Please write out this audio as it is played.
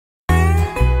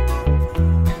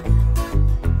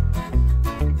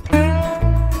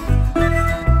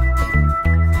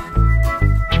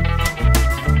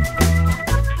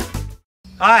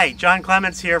Hi, John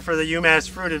Clements here for the UMass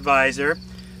Fruit Advisor.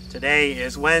 Today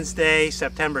is Wednesday,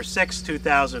 September 6,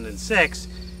 2006,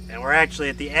 and we're actually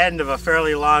at the end of a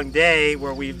fairly long day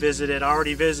where we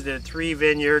already visited 3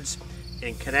 vineyards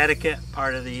in Connecticut,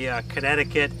 part of the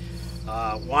Connecticut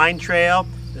wine trail.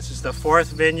 This is the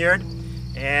 4th vineyard,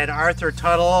 and Arthur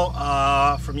Tuttle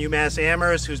from UMass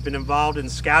Amherst, who's been involved in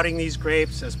scouting these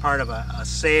grapes as part of a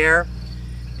SARE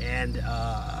and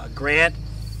a grant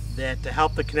to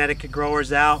help the Connecticut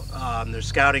growers out. There's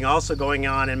scouting also going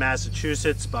on in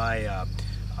Massachusetts by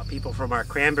people from our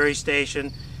cranberry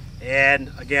station,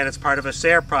 and again it's part of a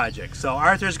SARE project. So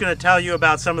Arthur's going to tell you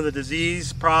about some of the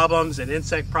disease problems and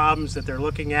insect problems that they're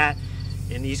looking at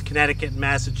in these Connecticut and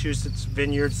Massachusetts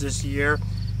vineyards this year,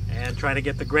 and trying to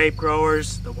get the grape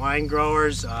growers, the wine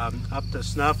growers up to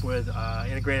snuff with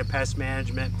integrated pest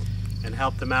management and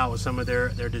help them out with some of their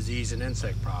disease and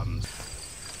insect problems.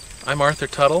 I'm Arthur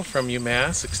Tuttle from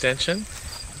UMass Extension.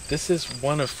 This is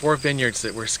one of 4 vineyards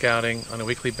that we're scouting on a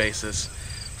weekly basis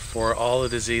for all the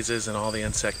diseases and all the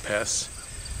insect pests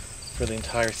for the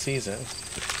entire season.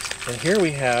 And here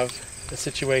we have a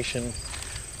situation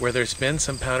where there's been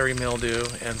some powdery mildew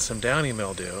and some downy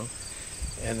mildew,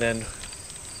 and then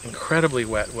incredibly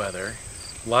wet weather,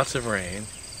 lots of rain,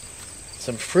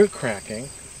 some fruit cracking,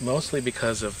 mostly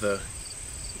because of the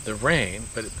rain,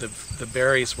 but the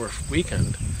berries were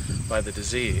weakened by the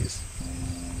disease.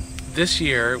 This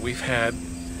year we've had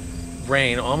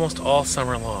rain almost all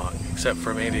summer long, except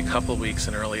for maybe a couple weeks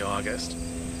in early August.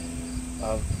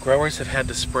 Growers have had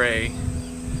to spray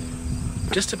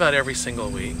just about every single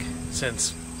week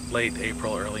since late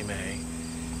April, early May.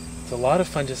 It's a lot of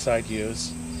fungicide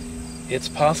use. It's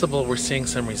possible we're seeing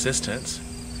some resistance,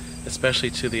 especially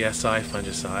to the SI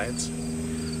fungicides,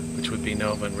 which would be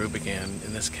Nova and Rubigan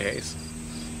in this case.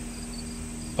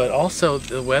 But also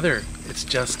the weather,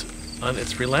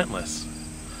 it's relentless.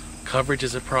 Coverage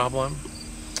is a problem.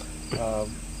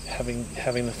 Having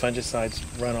the fungicides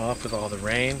run off with all the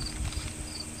rain,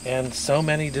 and so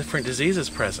many different diseases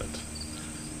present.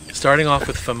 Starting off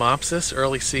with Phomopsis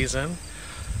early season,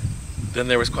 then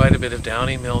there was quite a bit of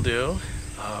downy mildew.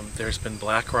 There's been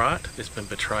black rot, there's been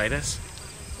botrytis,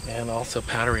 and also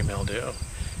powdery mildew.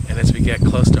 And as we get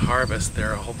close to harvest, there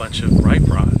are a whole bunch of ripe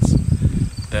rots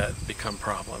that become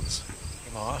problems.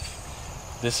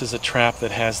 Moth. This is a trap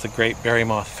that has the great berry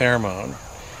moth pheromone,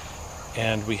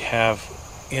 and we have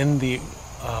in the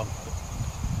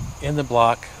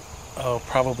block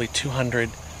probably 200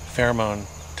 pheromone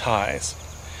ties.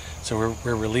 So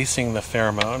we're releasing the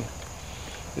pheromone.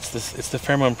 It's the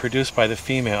pheromone produced by the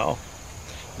female,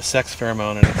 the sex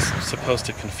pheromone, and it's supposed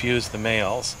to confuse the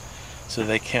males so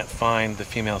they can't find the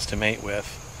females to mate with,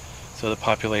 so the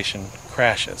population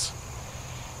crashes.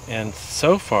 And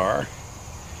so far,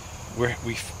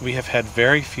 we have had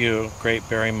very few great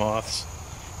berry moths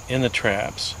in the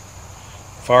traps,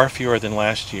 far fewer than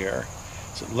last year.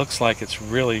 So it looks like it's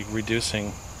really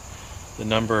reducing the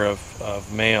number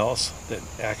of males that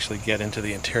actually get into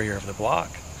the interior of the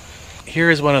block. Here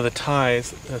is one of the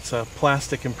ties that's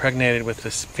plastic impregnated with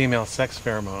this female sex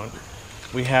pheromone.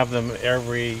 We have them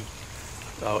every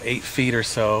 8 feet or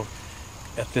so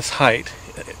at this height,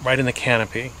 right in the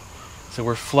canopy. So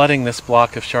we're flooding this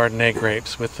block of Chardonnay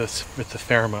grapes with the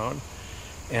pheromone,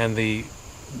 and the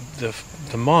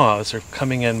moths are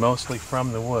coming in mostly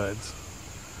from the woods,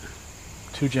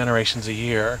 2 generations a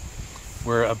year.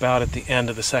 We're about at the end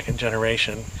of the 2nd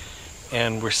generation,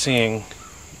 and we're seeing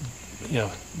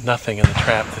nothing in the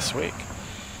trap this week.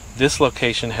 This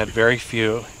location had very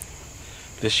few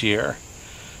this year.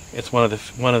 It's one of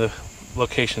the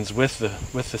locations with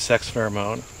the sex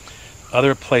pheromone.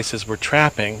 Other places we're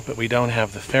trapping, but we don't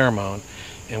have the pheromone,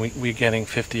 and we're getting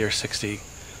 50 or 60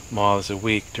 moths a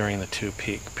week during the 2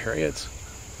 peak periods.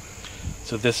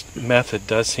 So this method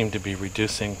does seem to be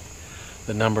reducing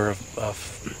the number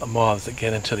of moths that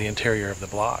get into the interior of the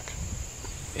block.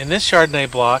 In this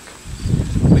Chardonnay block,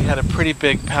 we had a pretty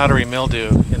big powdery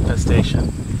mildew infestation,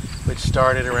 which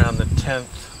started around the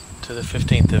 10th to the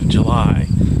 15th of July.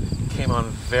 It came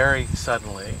on very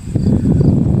suddenly,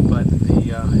 but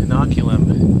the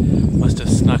inoculum must have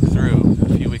snuck through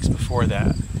a few weeks before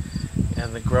that,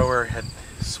 and the grower had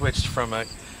switched from a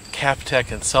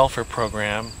Captech and sulfur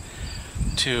program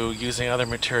to using other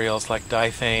materials like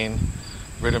dithane,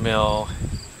 Ridomil,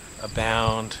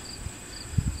 Abound.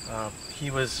 He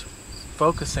was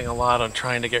focusing a lot on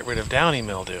trying to get rid of downy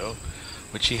mildew,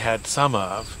 which he had some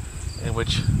of, and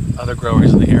which other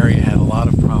growers in the area had a lot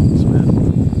of problems with.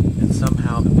 And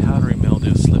somehow the powdery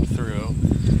mildew slipped through.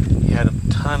 He had a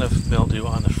ton of mildew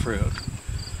on the fruit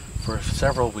for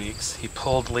several weeks. He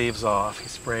pulled leaves off. He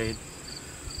sprayed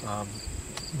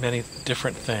many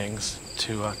different things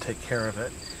to take care of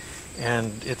it.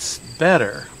 And it's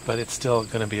better, but it's still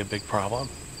going to be a big problem.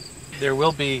 There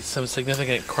will be some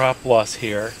significant crop loss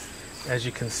here. As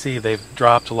you can see, they've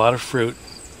dropped a lot of fruit,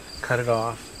 cut it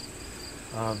off.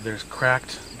 There's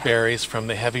cracked berries from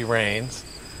the heavy rains.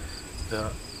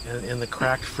 In the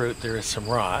cracked fruit there is some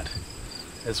rot,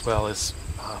 as well as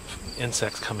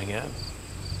insects coming in.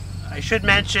 I should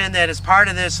mention that as part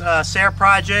of this SARE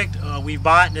project, we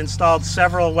bought and installed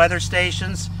several weather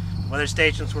stations. Weather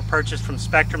stations were purchased from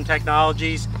Spectrum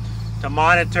Technologies to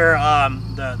monitor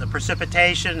the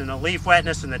precipitation and the leaf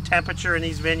wetness and the temperature in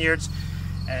these vineyards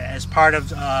as part of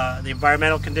the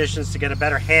environmental conditions to get a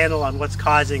better handle on what's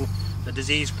causing the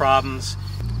disease problems.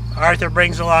 Arthur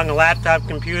brings along a laptop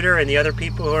computer, and the other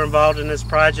people who are involved in this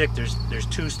project, there's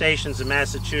 2 stations in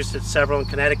Massachusetts, several in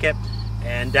Connecticut,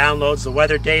 and downloads the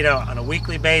weather data on a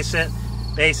weekly basis,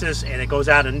 and it goes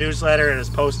out in a newsletter and is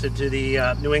posted to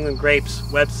the New England Grapes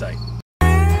website.